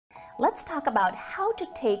let's talk about how to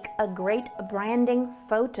take a great branding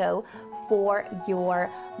photo for your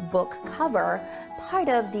book cover, part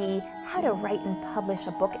of the How to Write and Publish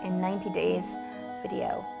a Book in 90 Days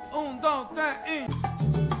video.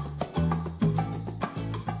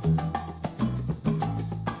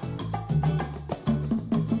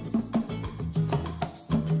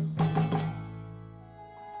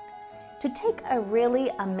 To take a really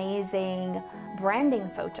amazing branding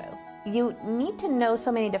photo, you need to know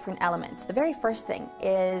so many different elements. The very first thing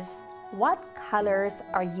is, what colors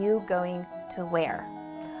are you going to wear?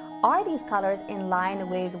 Are these colors in line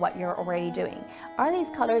with what you're already doing? Are these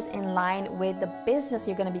colors in line with the business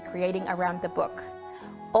you're going to be creating around the book?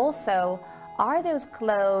 Also, are those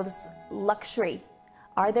clothes luxury?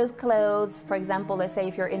 Are those clothes, for example, let's say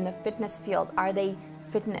if you're in the fitness field, are they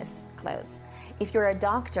fitness clothes? If you're a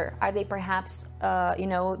doctor, are they perhaps,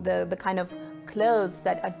 the kind of clothes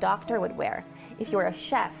that a doctor would wear? If you're a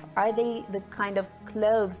chef, are they the kind of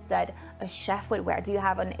clothes that a chef would wear? Do you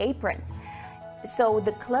have an apron? So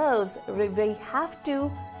the clothes really have to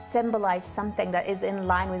symbolize something that is in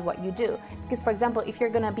line with what you do. Because, for example, if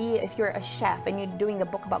you're a chef and you're doing a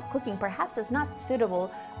book about cooking, perhaps it's not suitable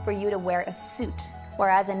for you to wear a suit,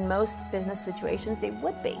 whereas in most business situations it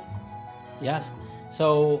would be. Yes.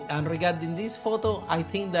 So, and regarding this photo, I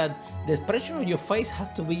think that the expression on your face has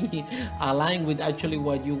to be aligned with actually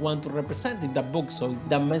what you want to represent in the book. So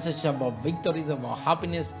the message about victory, about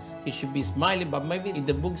happiness, it should be smiling, but maybe if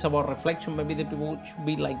the book's about reflection, maybe the people should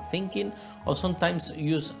be like thinking, or sometimes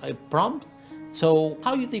use a prompt. So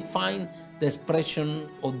how you define the expression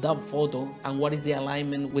of that photo, and what is the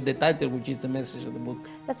alignment with the title, which is the message of the book?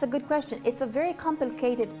 That's a good question. It's a very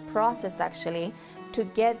complicated process, actually, to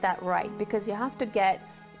get that right, because you have to get,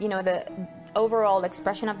 the overall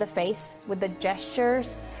expression of the face with the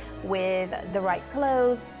gestures, with the right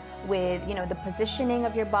clothes, with, the positioning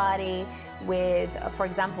of your body, with, for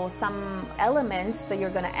example, some elements that you're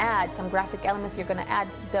going to add, some graphic elements you're going to add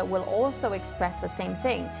that will also express the same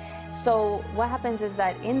thing. So what happens is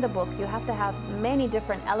that in the book you have to have many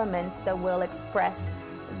different elements that will express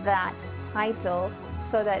that title,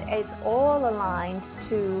 so that it's all aligned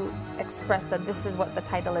to express that this is what the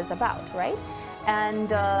title is about, right?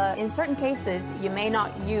 And in certain cases you may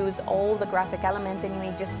not use all the graphic elements, and you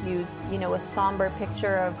may just use, a somber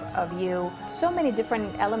picture of you. So many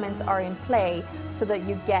different elements are in play so that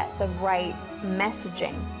you get the right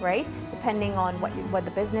messaging, right? Depending on what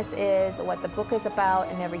the business is, what the book is about,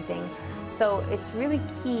 and everything. So it's really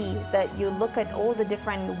key that you look at all the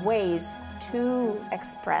different ways to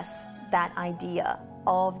express that idea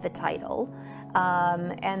of the title.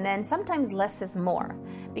 And then sometimes less is more,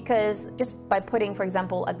 because just by putting, for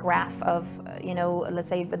example, a graph of, let's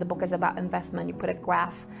say if the book is about investment, you put a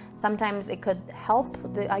graph, sometimes it could help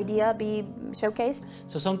the idea be showcased.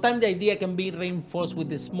 So sometimes the idea can be reinforced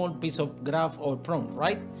with a small piece of graph or prompt,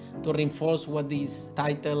 right? To reinforce what this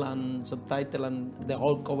title and subtitle and the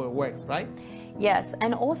whole cover works, right? Yes,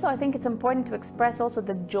 and also I think it's important to express also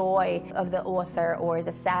the joy of the author, or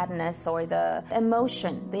the sadness, or the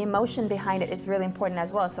emotion. The emotion behind it is really important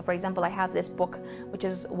as well. So for example, I have this book, which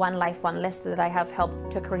is One Life, One List, that I have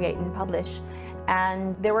helped to create and publish.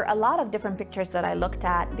 And there were a lot of different pictures that I looked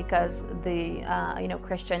at, because the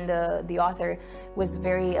Christian, the author, was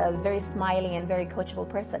very smiley and very coachable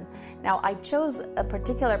person. Now I chose a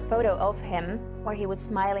particular photo of him where he was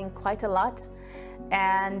smiling quite a lot.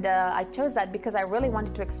 And I chose that because I really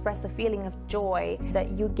wanted to express the feeling of joy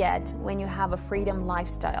that you get when you have a freedom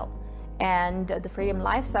lifestyle. And the freedom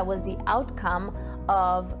lifestyle was the outcome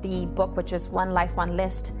of the book, which is One Life, One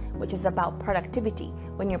List, which is about productivity.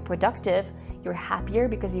 When you're productive, you're happier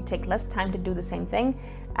because you take less time to do the same thing,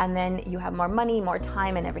 and then you have more money, more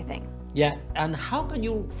time, and everything. Yeah, and how can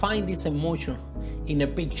you find this emotion in a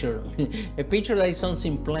picture? A picture that is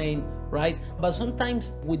something plain, right? But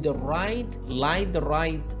sometimes with the right light, the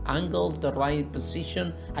right angle, the right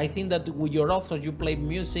position, I think that with your authors, you play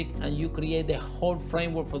music and you create a whole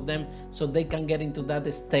framework for them so they can get into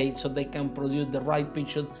that state, so they can produce the right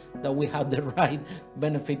picture that we have the right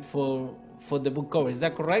benefit for the book cover. Is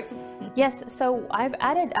that correct? Yes, so I've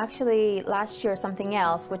added actually last year something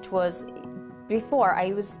else, which was, before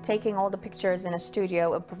I was taking all the pictures in a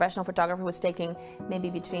studio. A professional photographer was taking maybe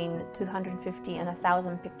between 250 and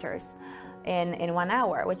 1,000 pictures in 1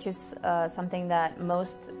 hour, which is something that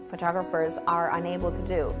most photographers are unable to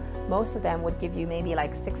do. Most of them would give you maybe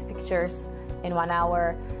like 6 pictures in 1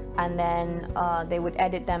 hour, and then they would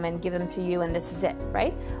edit them and give them to you, and this is it,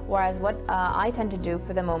 right? Whereas what I tend to do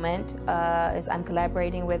for the moment is I'm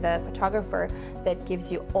collaborating with a photographer that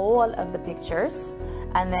gives you all of the pictures,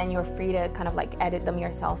 and then you're free to kind of like edit them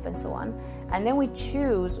yourself and so on. And then we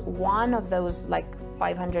choose one of those like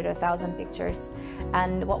 500 or 1,000 pictures,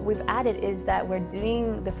 and what we've added is that we're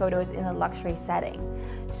doing the photos in a luxury setting.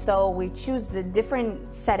 So we choose the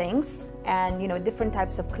different settings and, you know, different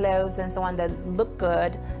types of clothes and so on that look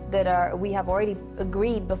good, that we have already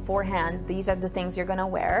agreed beforehand, these are the things you're gonna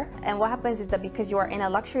wear. And what happens is that because you are in a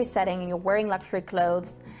luxury setting and you're wearing luxury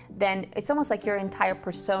clothes, then it's almost like your entire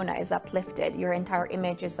persona is uplifted, your entire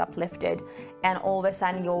image is uplifted, and all of a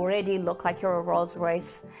sudden you already look like you're a Rolls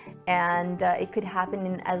Royce, and it could happen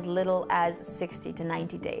in as little as 60 to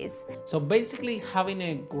 90 days. So basically, having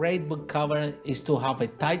a great book cover is to have a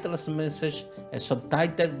title as a message, a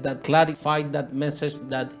subtitle that clarifies that message,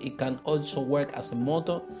 that it can also work as a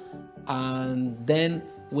motto, and then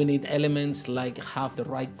we need elements like have the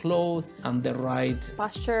right clothes and the right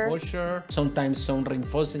posture. Sometimes some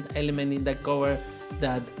reinforcing element in the cover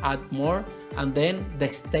that add more, and then the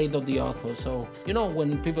state of the author. So, you know,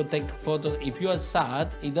 when people take photos, if you are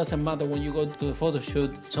sad, it doesn't matter when you go to the photo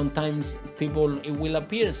shoot, sometimes people, it will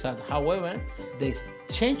appear sad. However, the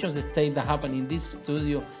change of the state that happened in this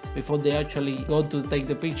studio before they actually go to take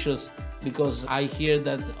the pictures, because I hear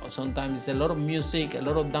that sometimes it's a lot of music, a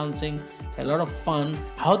lot of dancing, a lot of fun.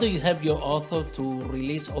 How do you help your author to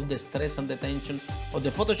release all the stress and the tension of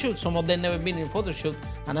the photo shoot? Some of them never been in a photo shoot,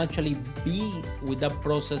 and actually be with that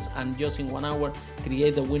process and just in 1 hour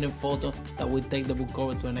create the winning photo that will take the book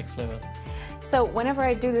cover to the next level. So whenever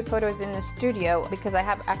I do the photos in the studio, because I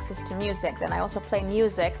have access to music, then I also play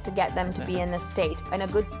music to get them to be in a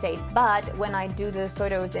good state. But when I do the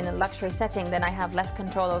photos in a luxury setting, then I have less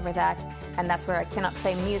control over that, and that's where I cannot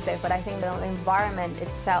play music. But I think the environment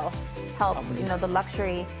itself helps, you know, the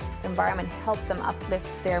luxury environment helps them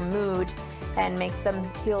uplift their mood and makes them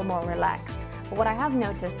feel more relaxed. But what I have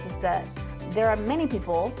noticed is that there are many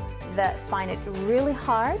people that find it really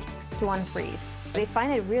hard to unfreeze. They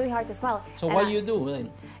find it really hard to smile. So what do you do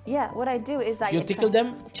then? Yeah, what I do is that you tickle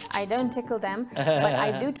them? I don't tickle them, but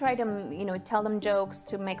I do try to, you know, tell them jokes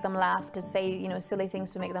to make them laugh, to say, you know, silly things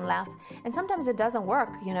to make them laugh. And sometimes it doesn't work,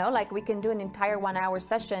 you know, like we can do an entire 1 hour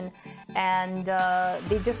session and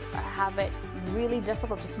they just have it really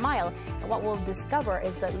difficult to smile. And what we'll discover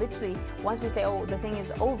is that literally once we say, oh, the thing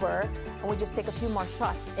is over, and we just take a few more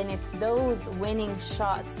shots, and it's those winning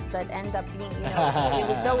shots that end up being, you know, it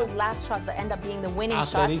was those last shots that end up being the winning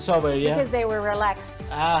After shots. it's over, yeah. Because they were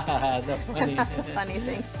relaxed. That's funny. That's a funny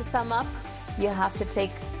thing. To sum up, you have to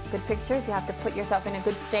take good pictures, you have to put yourself in a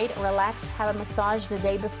good state, relax, have a massage the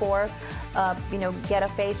day before, you know, get a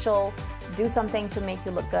facial, do something to make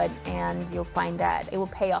you look good, and you'll find that it will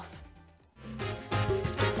pay off.